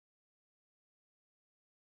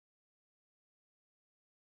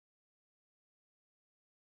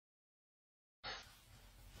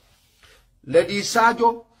Lady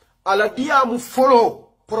Sajo, ala diamu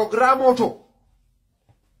follow program auto.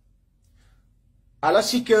 Ala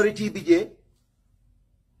security bije,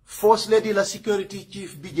 First Lady la security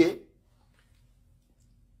chief bije,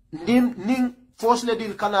 ning First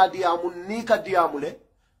Lady kana diamu nika diamule,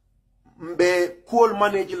 mbe cool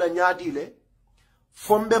manage la nyadi le,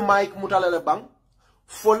 fombe mic mutala le bang,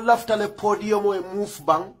 fol laftale podium e move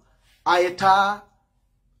bang, ayeta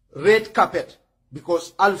red carpet,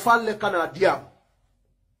 because alpha le kana diam.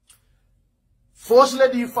 First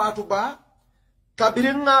Lady Fatuba,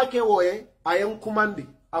 kabiringa ke woe, ayang kumandi,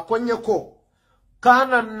 akonye ko,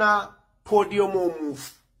 kana na podium o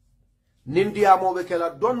move. Nindia mo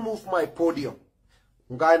bekela, don't move my podium.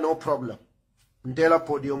 Guy, no problem. Ndela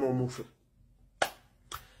podium o move.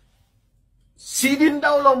 Sidin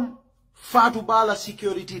dawlom Fatuba la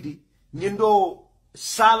security di, nindo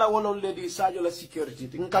sala wolon Lady Sajo la security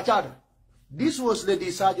di. Nkachada. This was Lady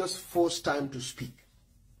Sajo's first time to speak.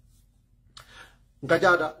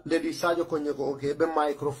 Nkachada, Lady Sajo konyeko, okay, be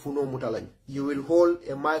microphone o mutalany. You will hold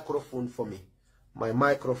a microphone for me. My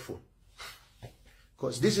microphone.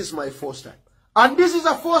 Because this is my first time. And this is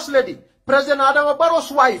a first lady, President Adama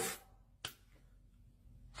Barrow's wife.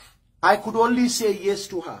 I could only say yes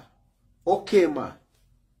to her. Okay, ma.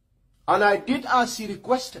 And I did as she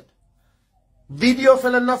requested. Video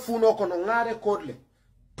fela na funo kono ngare kodle.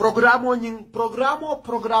 Program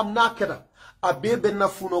nakeda. Abebe na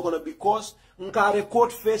funo kono because nka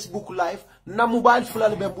record Facebook live na mobile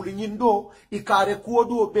fulani bembuli nyindo ika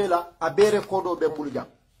record obela abe record obembuli jam.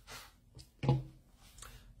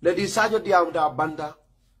 Lady Sajo diamda banda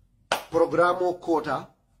programo kota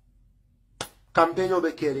campaign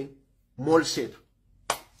obekering mol set.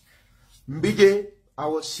 Mbije, I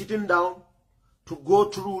was sitting down to go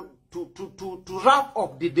through to wrap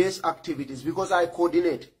up the day's activities because I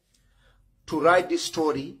coordinate to write the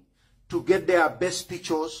story, to get their best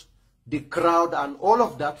pictures, the crowd and all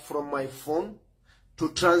of that from my phone, to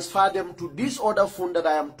transfer them to this other phone that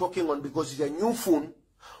I am talking on because it's a new phone.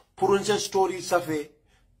 Purunse story safe,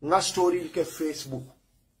 nga story ke Facebook.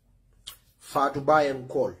 Fatuba and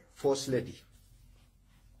call, First Lady.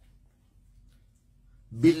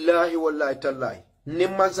 Billahi wallahi tallahi.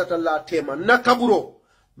 Nimman satalla tema nakaburo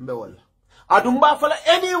mbewala. Adumba fala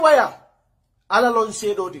anywhere. Ala lon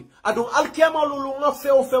sedodi. Adum alkema lulu nga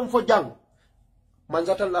feo fem fo jang.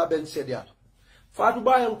 Manzatalla ben sedia.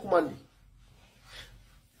 Fatuba yang kumandi.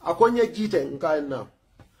 Akonye jite nkaen na.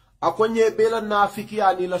 Akonye bela nafiki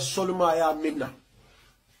ani la solma ya minna.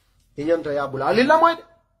 Inyanta ya bula. Alila moy.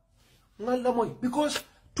 Ngalla moy. Because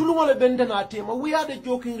tulungole bende na tema. We had a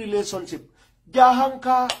joking relationship.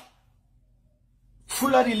 Jahanka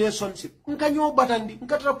fula relationship. Nka nyo batandi.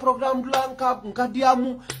 Nka tra program dula nka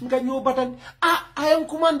diamu. Nka nyo batandi. Ayang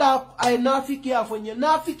kumanda ay nafikia fonye.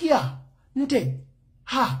 Nafikia. Nte.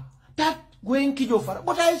 Ha. That going kijofara.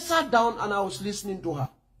 But I sat down and I was listening to her.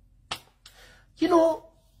 You know,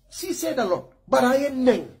 she said a lot. But I ain't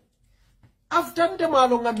neng. After nte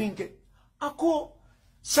malonga minke. Ako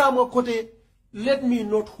samo kote. Let me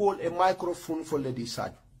not hold a microphone for Lady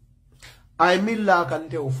Sajo. I mean la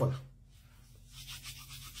kante ofala.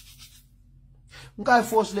 Nkai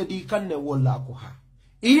First Lady kanne wala ko ha.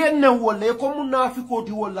 Iye ne wala e ko munafiko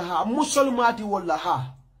di wala ha, musulmati wala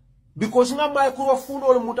ha. Because nga microphone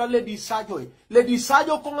o muta Lady Sajo. Lady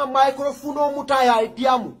Sajo ko nga microphone o muta ya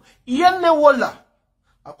diamu. Iye ne wala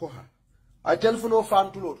ako ha. I telephone o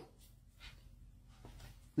fan tulot.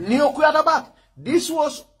 Ni okuyata back. This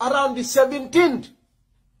was around the 17th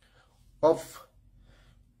of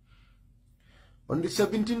on the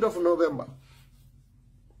 17th of November.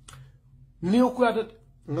 New quoted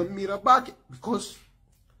Namira back because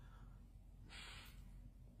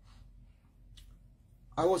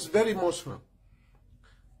I was very emotional.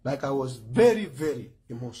 Like I was very, very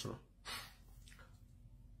emotional.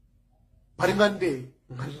 Parimande,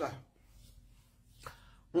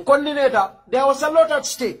 there was a lot at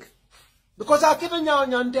stake. Because I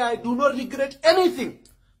do not regret anything.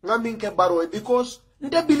 Because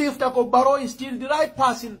they believe that Barrow is still the right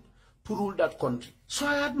person to rule that country. So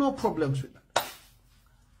I had no problems with that.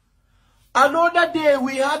 Another day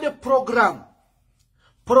we had a program.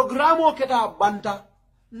 Programo keta banta.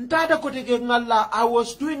 I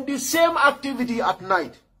was doing the same activity at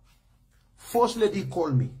night. First Lady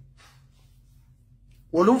called me.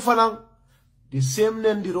 Olumfanang, the same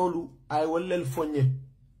nendirolu, I will lel fonye.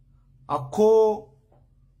 Ako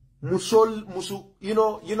musu, you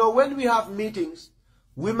know, when we have meetings,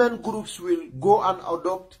 women groups will go and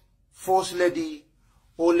adopt First Lady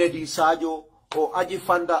or Lady Sajo or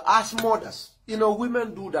Ajifanda as mothers. You know,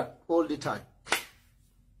 women do that all the time.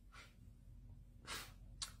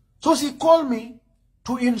 So she called me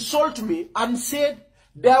to insult me and said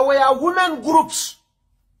there were women groups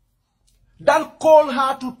that called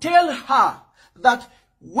her to tell her that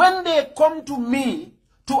when they come to me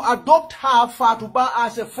to adopt her Fatuba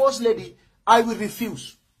as a first lady, I will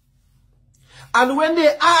refuse. And when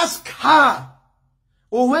they ask her,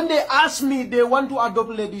 or when they ask me they want to adopt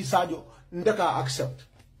Lady Sadio, ndeka accept.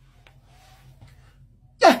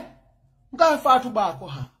 Yeah, nga Fatuba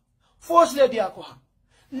akoha, first lady akoha.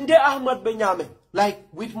 Nde Ahmad Benyame, like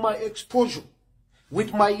with my exposure,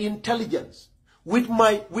 with my intelligence, with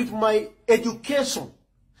my education,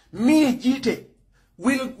 me Gitteh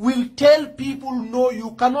will tell people no,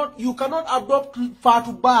 you cannot adopt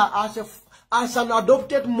Fatuba as an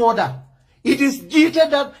adopted mother. It is Gitteh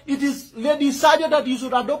that it is Lady Sadia that you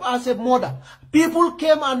should adopt as a mother. People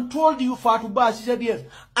came and told you Fatuba, she said yes,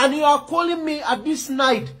 and you are calling me at this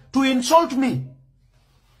night to insult me.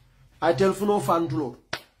 I tell you no fan to Lord.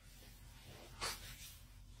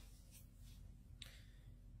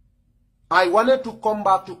 I wanted to come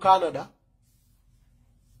back to Canada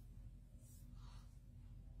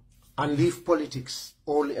and leave politics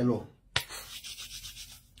all alone.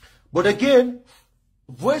 But again,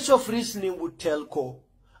 voice of reasoning would tell Ko,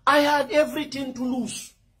 I had everything to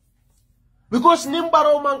lose. Because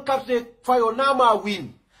Nimbaro Mankarte Fayonama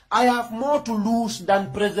win, I have more to lose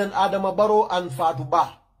than President Adama Barrow and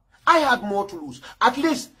Fatuba. I had more to lose. At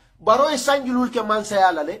least, Barrow is Sanjulul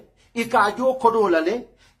Kemansayalale, Ikajo Kodolale,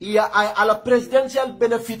 a presidential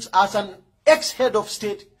benefits as an ex-head of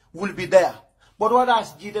state will be there. But what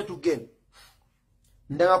has Gitteh to gain?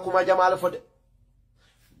 Ndenga kuma jamala fode.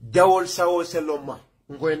 Jawol sawo seloma.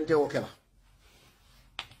 Ngwente okela.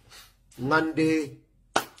 Ngande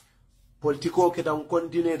politiko keta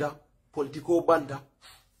unkontineda. Politiko banda.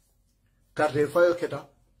 Karte fayo keta.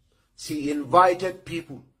 She invited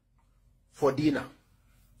people for dinner.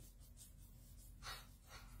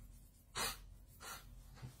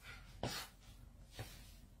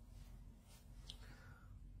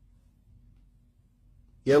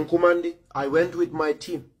 Young Kumandi, I went with my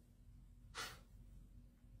team.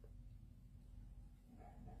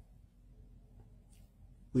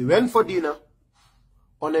 We went for dinner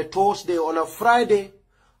on a Thursday. On a Friday,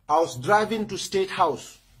 I was driving to State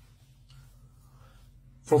House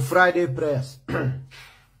for Friday prayers.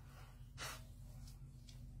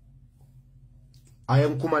 I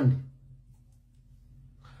am Kumandi.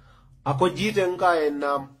 Ako Gitteh nka en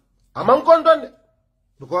amang konton.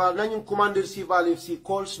 Because I'm commander if she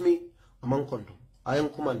calls me, I'm konto. I am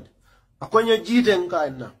command. Akonya Gitteh nka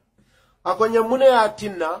en akonya mune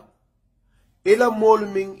atina ila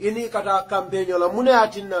molming ini kata campaign la mune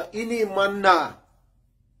atina ini manna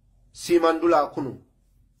si mandula kunu.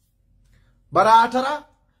 Baratara,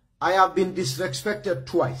 I have been disrespected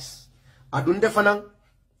twice. Adunde fanang,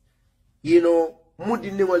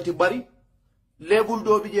 mudi ni walti bari, lebul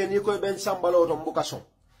do bije ni koy ben sambalo to mbukason.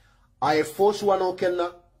 I force one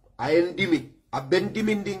okena, I endimi, a ben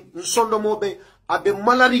diminding, nsondo mobe, a be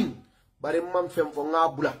malaring, bare mam fem fo nga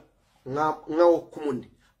bula, nga okumundi.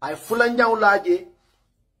 I fulanja ulaje,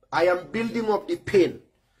 I am building up the pain.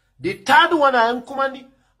 The third one I am commanding,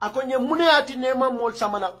 akonye mune ati nema mol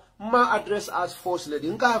samana, ma address as first lady.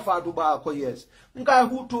 Nka Fatuba ako yes. Nka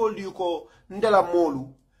who told you ko ndela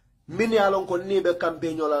molu, mini alon ko nebe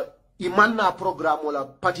campaign yola, imanna program wala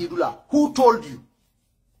patidula. Who told you?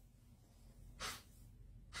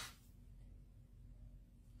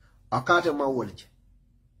 Akate ma wolje.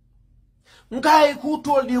 Nkai who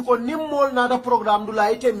told you ko nimmol na da program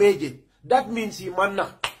dula ite meje. That means imanna.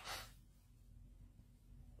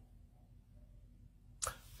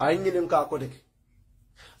 Aingin nka akodeke.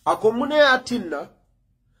 Akomune atinna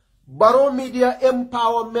Barrow Media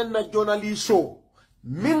Empowerment na journalist show.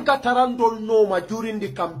 Minka tarandol noma during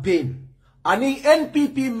the campaign. Ani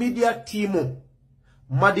NPP media teamo.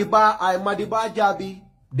 Madiba Jabi.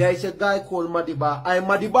 There is a guy called Madiba.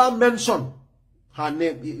 Madiba mentioned her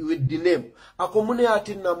name with the name. Akomune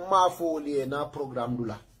atinna mafoli na program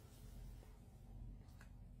dula.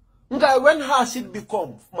 When has it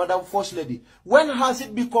become, Madam First Lady, when has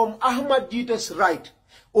it become Ahmad Gitteh's right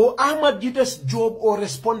or Ahmad Gitteh's job or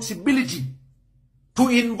responsibility to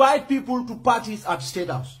invite people to parties at State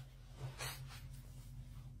House?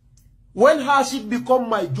 When has it become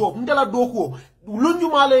my job? Ndela doko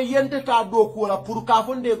lunjumale yente ta doko la puru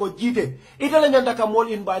kafonde go Gitteh. Itala nyanda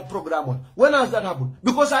kamol invite program. When has that happened?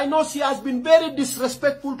 Because I know she has been very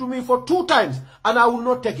disrespectful to me for 2 times and I will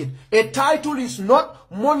not take it. A title is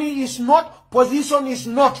not, money is not, position is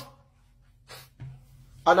not.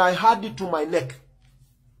 And I had it to my neck.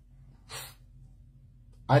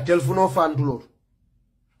 I tell Funo fan to Lord.